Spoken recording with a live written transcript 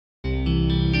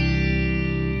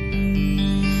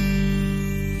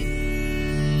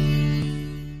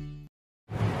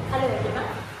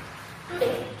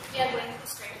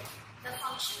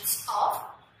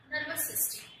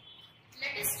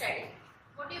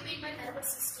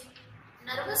nervous system?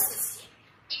 Nervous system,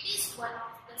 it is one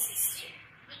of the system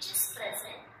which is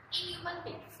present in human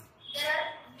being. There are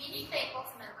many type of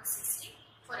nervous system.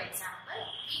 For example,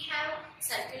 we have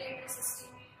circulatory system,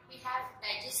 we have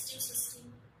digestive system,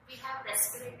 we have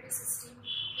respiratory system,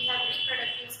 we have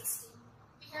reproductive system,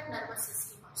 we have nervous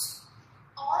system also.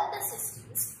 All the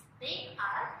systems, they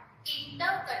are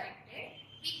interconnected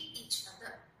with each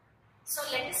other. So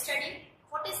let us study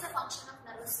what is the function of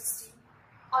nervous system.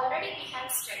 Already we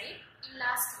have studied in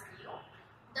last video.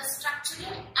 The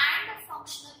structural and the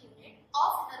functional unit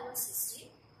of nervous system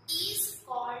is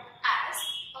called as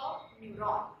a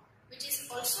neuron, which is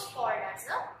also called as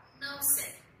a nerve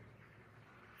cell.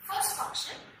 First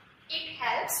function, it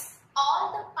helps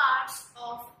all the parts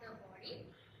of the body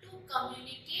to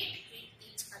communicate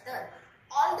with each other.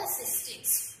 All the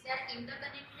systems, they are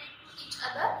interconnected to each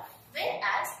other,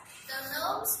 whereas the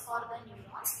nerves or the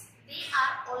neurons, they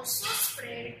are also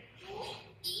spread to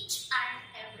each and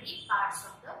every parts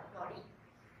of the body.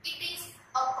 It is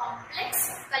a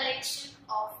complex collection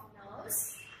of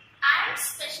nerves and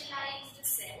specialized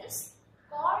cells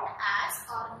called as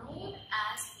or known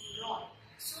as neuron.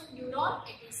 So neuron,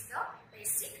 it is the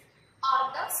basic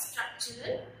or the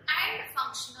structural and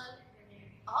functional unit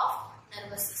of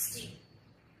nervous system.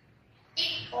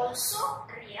 It also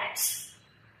reacts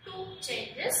to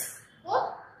changes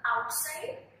both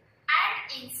outside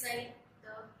and inside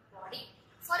the body.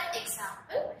 For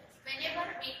example, whenever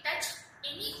we touch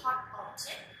any hot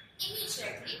object,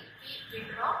 immediately we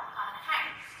withdraw our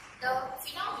hand. The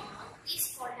phenomenon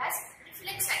is called as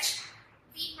reflex action.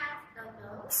 We have the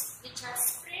nerves which are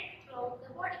spread throughout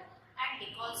the body, and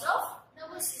because of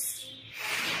nervous system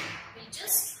we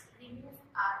just remove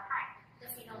our hand. The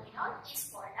phenomenon is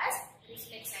called as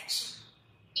reflex action.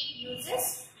 It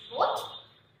uses both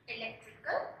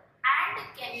electrical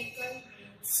and chemical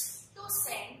means to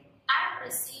send and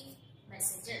receive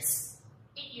messages.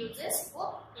 It uses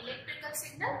both electrical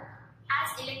signal as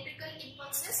electrical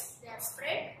impulses. They are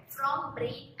spread from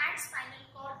brain and spinal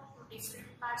cord to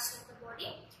different parts of the body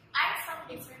and from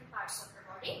different parts of the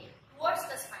body towards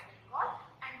the spinal cord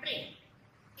and brain.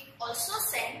 It also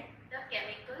sends the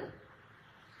chemical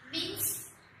means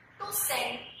to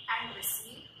send and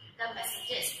receive the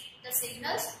messages. The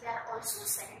signals, they are also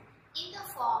sent in the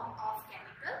form of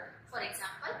chemical, for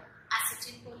example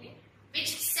acetylcholine,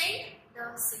 which send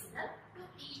the signal to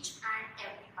each and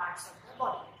every parts of the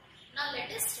body. Now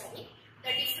let us study the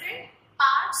different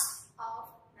parts of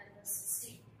nervous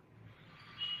system.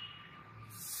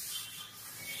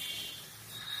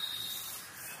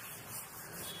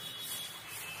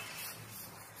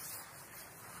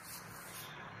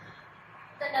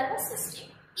 The nervous system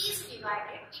is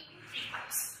divided into three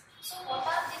parts. So what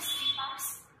are these three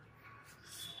parts?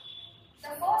 The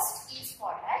first is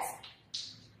called as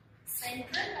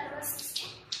central nervous system,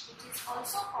 which is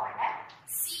also called as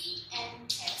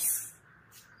CNS.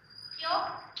 Here,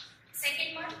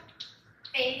 second one,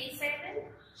 peripheral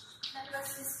nervous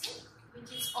system,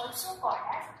 which is also called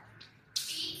as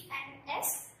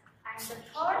PNS, and the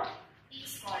third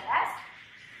is called as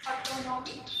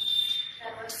autonomic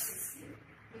nervous system,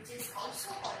 which is also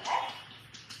called as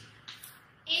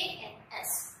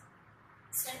ANS.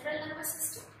 Central nervous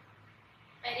system,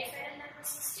 peripheral nervous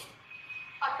system,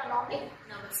 autonomic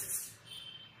nervous system.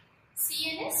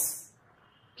 CNS,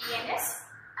 PNS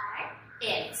and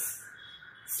ANS.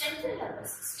 Central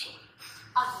nervous system,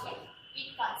 again it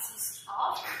consists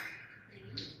of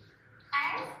brain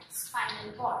and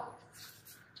spinal cord.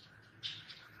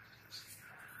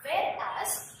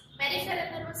 Whereas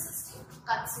peripheral nervous system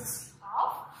consists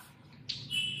of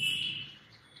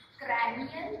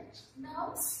cranial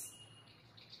nerves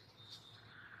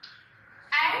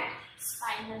and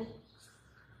spinal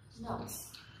nerves.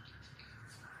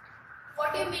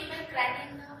 What do you mean by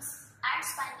cranial nerves and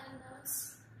spinal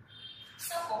nerves?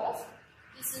 Suppose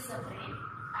this is the brain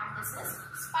and this is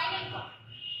spinal cord.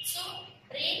 So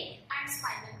brain and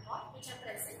spinal cord, which are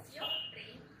present here,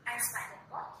 brain and spinal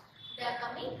cord, they are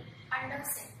coming under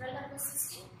central nervous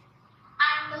system,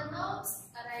 and the nerves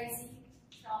arising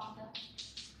from the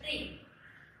brain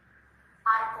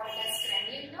are called as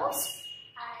cranial nerves,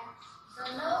 and the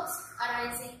nerves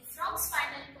arising from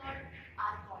spinal cord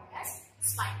are called as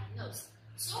spinal nerves.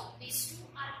 So these two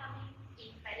are coming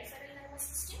in peripheral nervous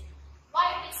system.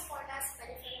 Why it is called as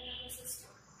peripheral nervous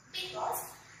system? Because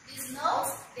these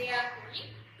nerves, they are going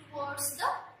towards the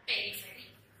periphery.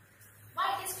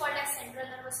 Why it is called as central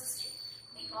nervous system?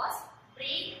 Because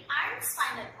brain and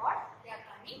spinal cord, they are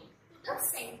coming to the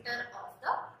center of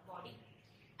the body.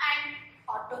 And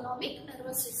autonomic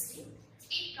nervous system,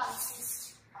 it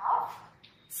consists of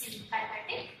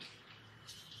sympathetic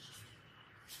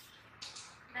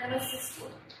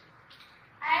system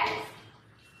and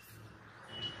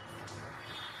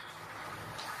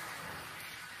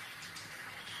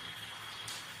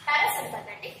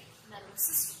parasympathetic nervous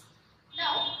system.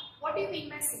 Now, what do you mean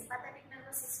by sympathetic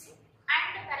nervous system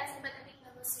and parasympathetic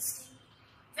nervous system?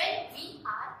 When we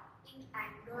are in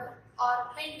anger or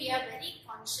when we are very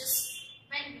conscious,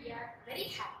 when we are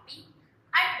very happy,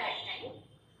 at that time,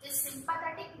 the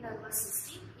sympathetic nervous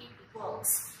system it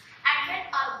works. And when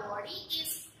our body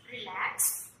is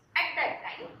relaxed, at that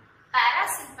time,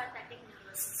 parasympathetic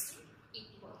nervous system it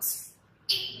works.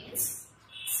 It means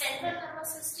central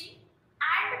nervous system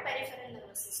and peripheral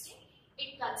nervous system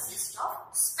it consists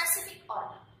of specific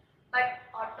organ, but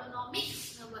autonomic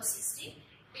nervous system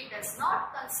it does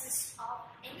not consist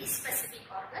of any specific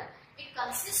organ. It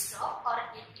consists of or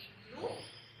it includes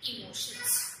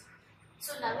emotions.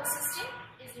 So nervous system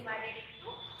is divided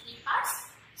into three parts: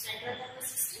 central nervous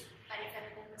system,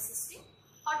 peripheral nervous system,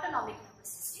 autonomic nervous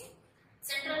system.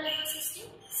 Central nervous system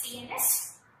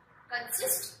CNS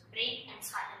consists brain and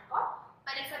spinal cord.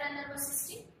 Peripheral nervous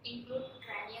system include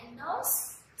cranial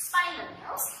nerves, spinal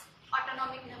nerves.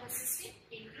 Autonomic nervous system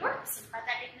include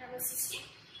sympathetic nervous system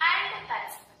and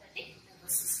parasympathetic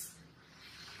nervous system.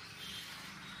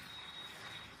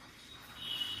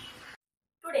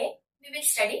 Today we will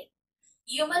study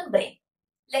human brain.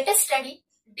 Let us study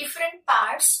different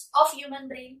parts of human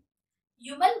brain.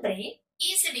 Human brain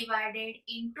is divided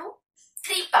into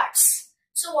three parts.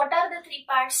 So what are the three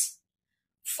parts?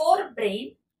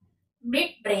 Forebrain,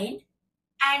 midbrain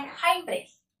and hindbrain.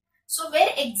 So where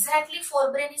exactly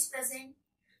forebrain is present?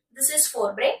 This is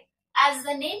forebrain. As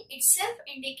the name itself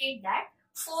indicates that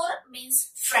fore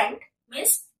means front,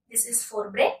 means this is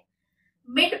forebrain.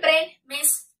 Midbrain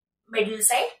means middle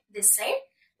side, this side,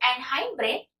 and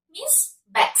hindbrain means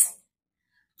back side.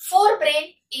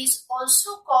 Forebrain is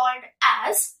also called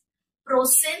as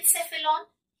prosencephalon.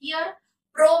 Here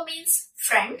pro means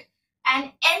front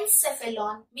and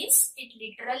encephalon means it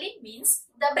literally means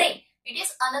the brain. It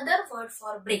is another word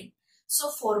for brain. So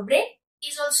forebrain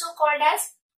is also called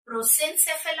as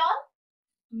prosencephalon.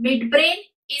 Midbrain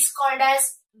is called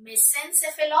as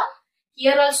mesencephalon.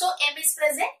 Here also M is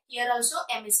present. Here also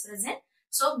M is present.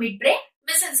 So midbrain,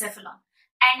 mesencephalon.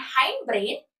 And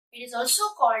hindbrain, it is also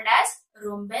called as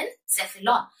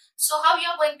rhombencephalon. So how you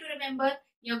are going to remember?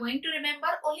 You are going to remember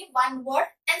only one word,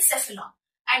 encephalon.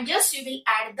 And just you will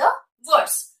add the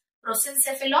words.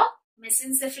 Prosencephalon,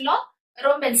 mesencephalon,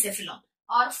 rhombencephalon.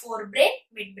 Or forebrain,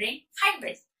 midbrain,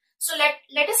 hindbrain. So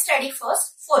let us study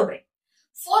first forebrain.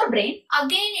 Forebrain,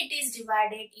 again it is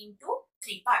divided into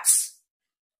three parts: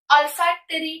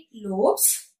 olfactory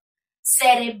lobes,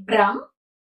 cerebrum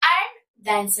and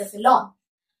diencephalon.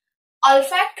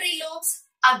 Olfactory lobes,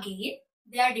 again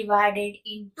they are divided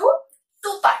into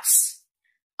two parts: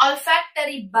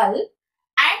 olfactory bulb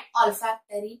and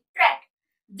olfactory tract.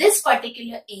 This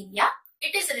particular area,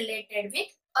 it is related with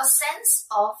a sense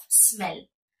of smell.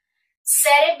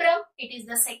 Cerebrum, it is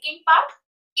the second part.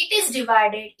 It is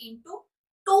divided into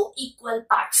two equal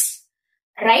parts: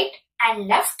 right and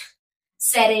left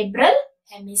cerebral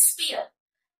hemisphere.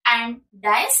 And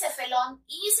diencephalon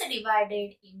is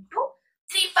divided into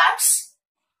three parts: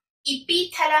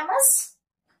 epithalamus,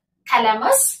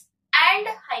 thalamus and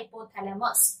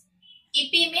hypothalamus.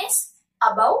 Epi means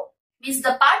above, means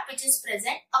the part which is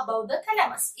present above the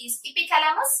thalamus is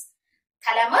epithalamus.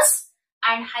 Thalamus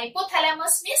and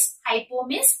hypothalamus means, hypo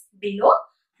means below,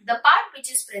 the part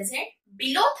which is present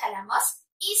below thalamus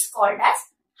is called as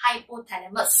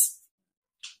hypothalamus.